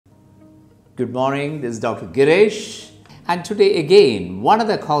Good morning, this is Dr. Gireesh, and today again one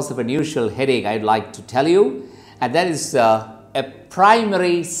other cause of unusual headache I'd like to tell you, and that is a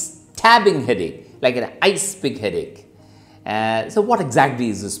primary stabbing headache, like an ice pick headache. So what exactly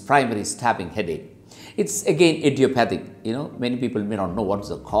is this primary stabbing headache? It's again idiopathic. Many people may not know what's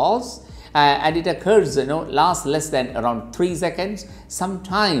the cause, and it occurs, lasts less than around 3 seconds.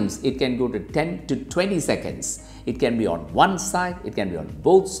 Sometimes it can go to 10 to 20 seconds. It can be on one side, it can be on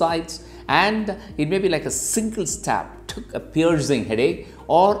both sides, and it may be like a single stab, a piercing headache,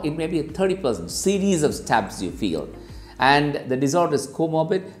 or it may be a 30% series of stabs you feel. And the disorder is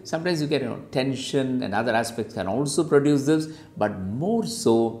comorbid. Sometimes you get tension and other aspects can also produce this, but more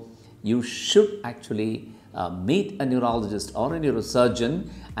so you should actually meet a neurologist or a neurosurgeon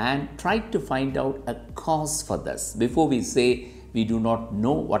and try to find out a cause for this before we say we do not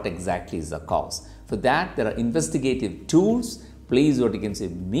know what exactly is the cause. For that, there are investigative tools. Please, what you can say,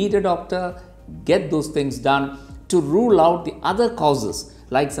 meet a doctor, get those things done to rule out the other causes,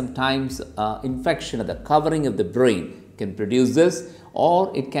 like sometimes infection of the covering of the brain can produce this,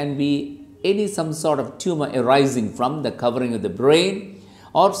 or it can be some sort of tumor arising from the covering of the brain,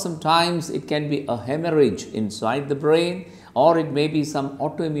 or sometimes it can be a hemorrhage inside the brain, or it may be some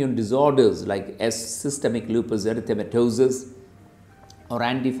autoimmune disorders like systemic lupus erythematosus or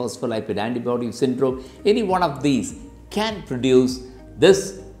antiphospholipid antibody syndrome. Any one of these can produce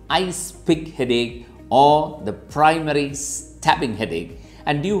this ice pick headache or the primary stabbing headache.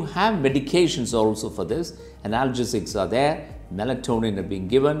 And you have medications also for this. Analgesics are there, melatonin are being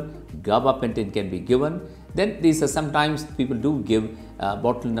given, gabapentin can be given. Then these are sometimes people do give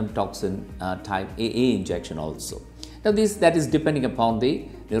botulinum toxin type AA injection also. Now that is depending upon the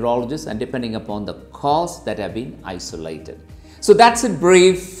neurologist and depending upon the cause that have been isolated. So that's in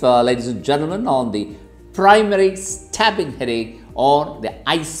brief, ladies and gentlemen, on the primary stabbing headache or the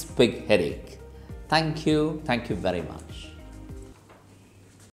ice pick headache. Thank you very much.